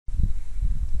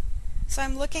So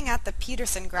I'm looking at the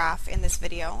Peterson graph in this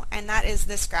video, and that is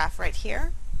this graph right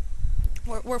here.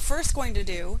 What we're first going to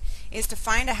do is to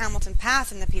find a Hamilton path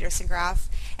in the Peterson graph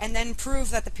and then prove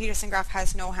that the Peterson graph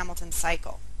has no Hamilton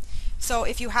cycle. So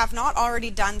if you have not already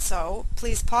done so,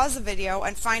 please pause the video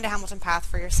and find a Hamilton path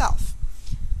for yourself.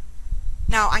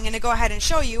 Now I'm going to go ahead and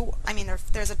show you,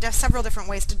 there's several different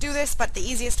ways to do this, but the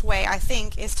easiest way I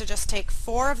think is to just take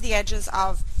 4 of the edges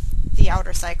of the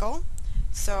outer cycle.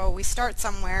 So we start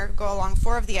somewhere, go along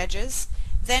 4 of the edges,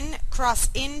 then cross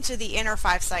into the inner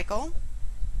 5 cycle,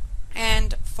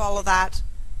 and follow that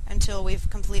until we've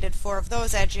completed 4 of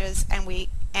those edges, and we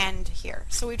end here.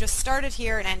 So we just started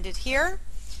here and ended here.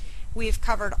 We've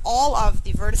covered all of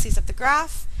the vertices of the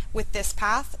graph with this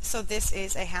path, so this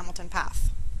is a Hamilton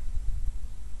path.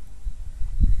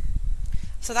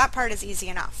 So that part is easy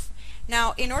enough.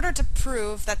 Now, in order to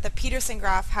prove that the Peterson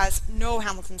graph has no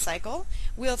Hamilton cycle,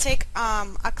 we'll take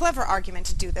a clever argument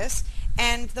to do this,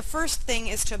 and the first thing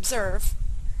is to observe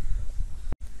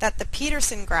that the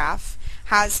Peterson graph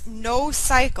has no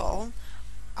cycle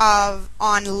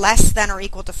on less than or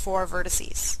equal to 4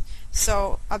 vertices.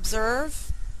 So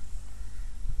observe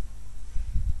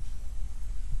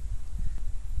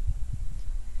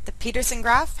the Peterson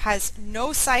graph has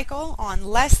no cycle on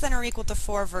less than or equal to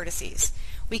 4 vertices.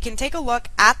 We can take a look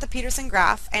at the Peterson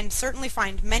graph and certainly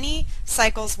find many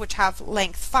cycles which have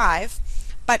length 5,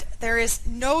 but there is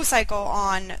no cycle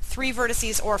on 3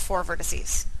 vertices or 4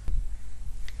 vertices.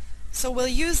 So we'll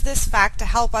use this fact to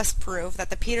help us prove that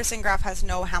the Peterson graph has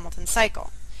no Hamilton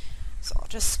cycle. So I'll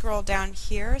just scroll down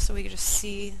here so we can just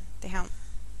see the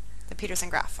Peterson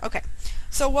graph. Okay,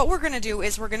 so what we're going to do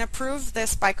is we're going to prove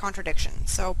this by contradiction.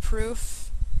 So proof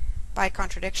by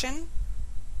contradiction.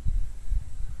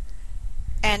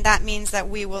 And that means that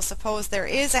we will suppose there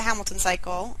is a Hamilton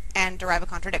cycle and derive a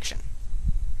contradiction.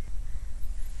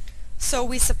 So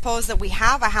we suppose that we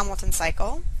have a Hamilton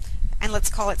cycle, and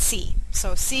let's call it C.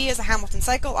 So C is a Hamilton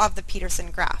cycle of the Peterson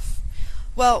graph.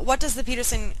 Well, what does the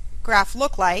Peterson graph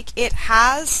look like? It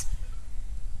has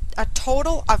a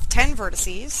total of 10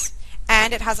 vertices,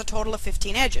 and it has a total of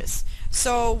 15 edges.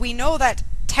 So we know that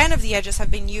 10 of the edges have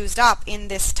been used up in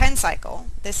this 10 cycle.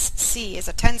 This C is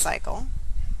a 10 cycle.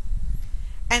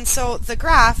 And so the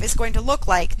graph is going to look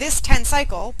like this 10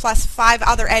 cycle plus 5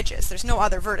 other edges. There's no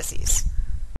other vertices.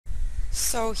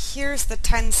 So here's the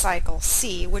 10 cycle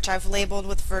C, which I've labeled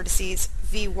with vertices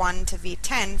V1 to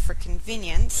V10 for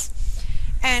convenience.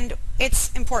 And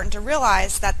it's important to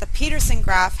realize that the Peterson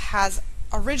graph has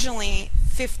originally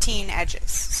 15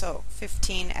 edges. So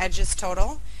 15 edges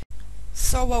total.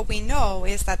 So what we know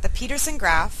is that the Peterson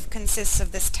graph consists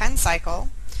of this 10 cycle,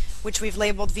 which we've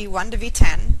labeled V1 to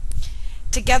V10,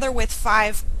 together with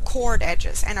 5 chord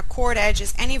edges. And a chord edge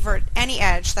is any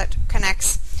edge that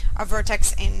connects a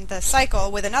vertex in the cycle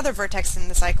with another vertex in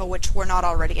the cycle which were not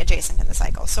already adjacent in the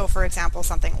cycle. So for example,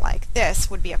 something like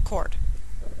this would be a chord.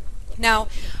 Now,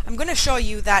 I'm going to show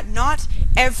you that not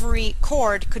every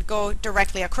chord could go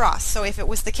directly across. So if it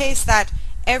was the case that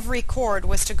every chord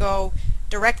was to go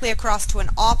directly across to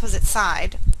an opposite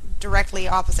side, directly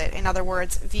opposite, in other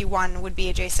words, V1 would be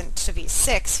adjacent to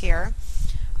V6 here,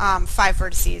 5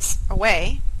 vertices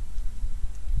away.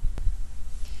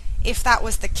 If that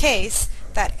was the case,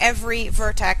 that every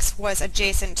vertex was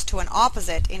adjacent to an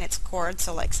opposite in its chord,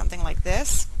 so like something like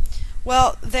this,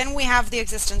 well, then we have the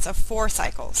existence of 4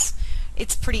 cycles.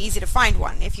 It's pretty easy to find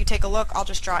one. If you take a look, I'll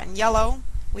just draw it in yellow,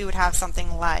 we would have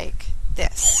something like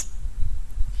this.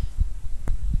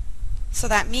 So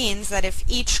that means that if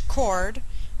each chord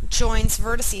joins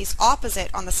vertices opposite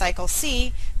on the cycle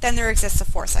C, then there exists a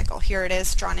 4 cycle. Here it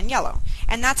is drawn in yellow.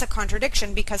 And that's a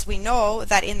contradiction because we know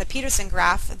that in the Peterson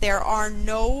graph there are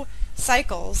no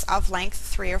cycles of length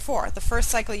 3 or 4. The first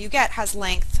cycle you get has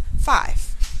length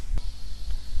 5.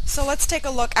 So let's take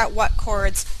a look at what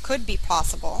chords could be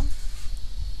possible.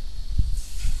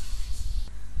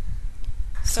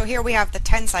 So here we have the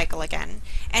 10 cycle again.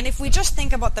 And if we just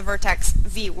think about the vertex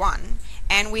V1,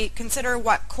 and we consider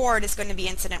what chord is going to be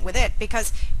incident with it,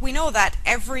 because we know that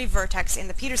every vertex in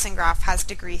the Peterson graph has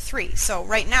degree 3. So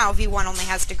right now V1 only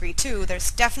has degree 2.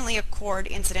 There's definitely a chord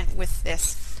incident with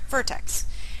this vertex.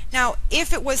 Now,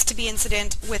 if it was to be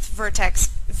incident with vertex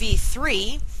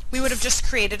V3, we would have just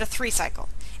created a 3 cycle.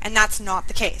 And that's not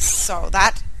the case. So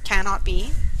that cannot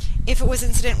be. If it was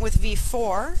incident with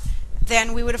V4,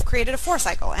 then we would have created a 4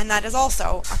 cycle, and that is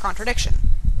also a contradiction.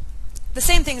 The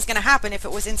same thing is going to happen if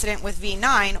it was incident with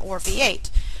V9 or V8.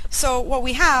 So what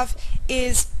we have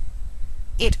is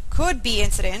it could be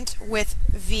incident with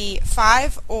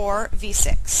V5 or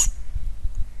V6.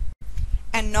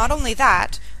 And not only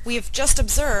that, we have just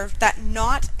observed that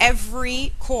not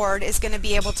every chord is going to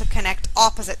be able to connect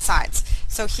opposite sides.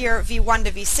 So here V1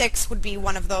 to V6 would be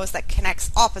one of those that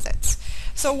connects opposites.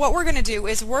 So what we're going to do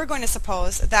is we're going to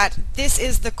suppose that this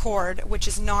is the chord which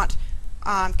is not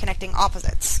connecting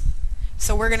opposites.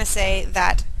 So we're going to say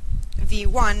that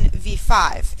V1,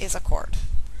 V5 is a chord.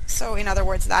 So in other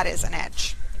words, that is an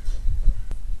edge.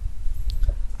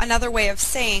 Another way of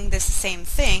saying this same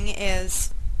thing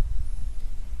is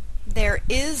there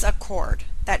is a chord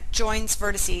that joins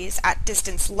vertices at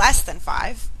distance less than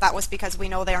 5. That was because we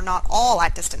know they are not all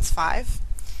at distance 5.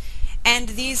 And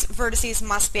these vertices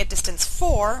must be at distance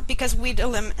 4 because we'd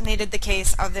eliminated the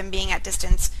case of them being at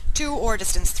distance 2 or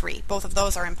distance 3. Both of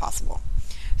those are impossible.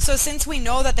 So since we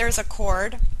know that there's a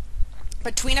chord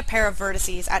between a pair of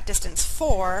vertices at distance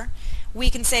 4, we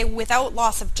can say without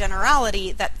loss of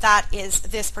generality that that is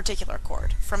this particular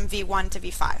chord from V1 to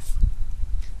V5.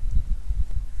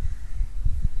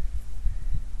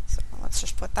 So let's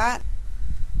just put that.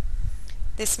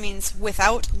 This means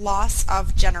without loss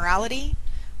of generality,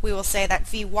 we will say that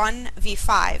V1,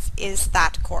 V5 is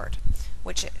that chord,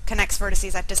 which connects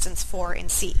vertices at distance 4 in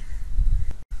C.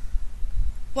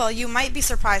 Well, you might be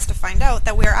surprised to find out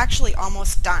that we are actually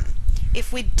almost done.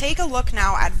 If we take a look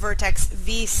now at vertex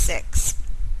V6,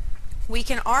 we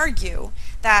can argue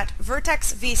that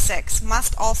vertex V6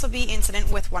 must also be incident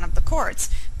with one of the chords,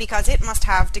 because it must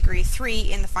have degree 3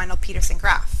 in the final Peterson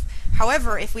graph.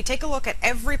 However, if we take a look at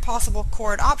every possible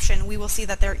chord option, we will see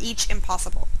that they're each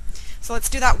impossible. So let's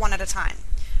do that one at a time.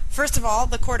 First of all,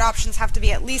 the chord options have to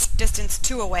be at least distance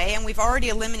 2 away, and we've already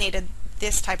eliminated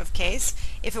this type of case.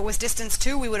 If it was distance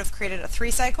 2, we would have created a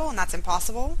 3 cycle, and that's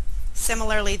impossible.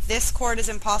 Similarly, this chord is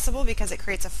impossible because it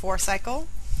creates a 4 cycle.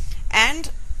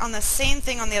 And on the same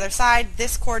thing on the other side,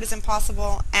 this chord is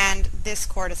impossible, and this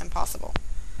chord is impossible.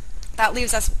 That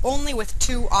leaves us only with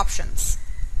 2 options.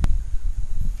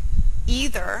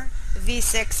 Either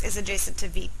V6 is adjacent to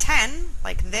V10,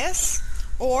 like this,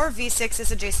 or V6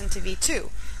 is adjacent to V2.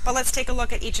 But let's take a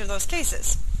look at each of those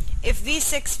cases. If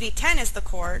V6, V10 is the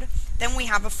chord, then we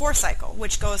have a 4 cycle,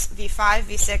 which goes V5,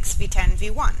 V6, V10,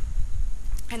 V1.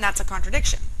 And that's a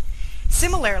contradiction.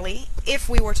 Similarly, if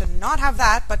we were to not have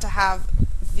that, but to have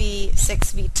V6,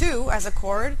 V2 as a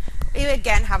chord, we would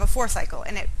again have a 4 cycle,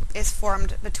 and it is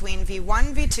formed between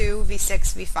V1, V2,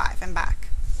 V6, V5, and back.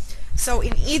 So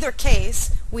in either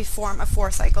case, we form a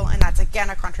 4 cycle, and that's again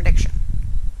a contradiction.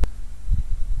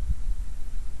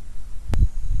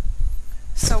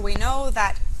 So we know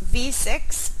that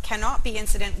V6 cannot be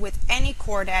incident with any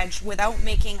chord edge without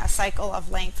making a cycle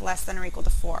of length less than or equal to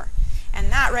 4. And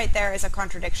that right there is a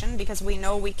contradiction, because we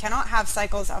know we cannot have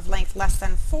cycles of length less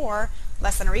than 4,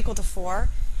 less than or equal to 4,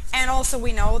 and also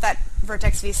we know that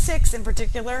vertex V6 in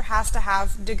particular has to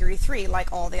have degree 3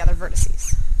 like all the other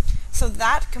vertices. So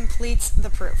that completes the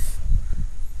proof.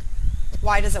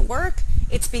 Why does it work?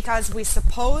 It's because we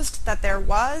supposed that there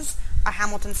was a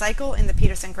Hamilton cycle in the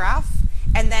Peterson graph,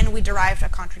 and then we derived a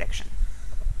contradiction.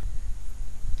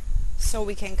 So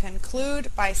we can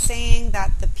conclude by saying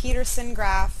that the Peterson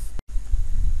graph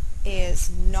is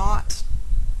not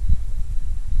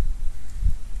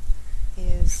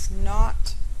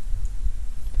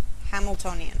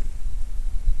Hamiltonian.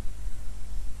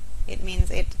 It means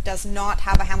it does not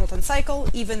have a Hamilton cycle,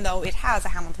 even though it has a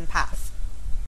Hamilton path.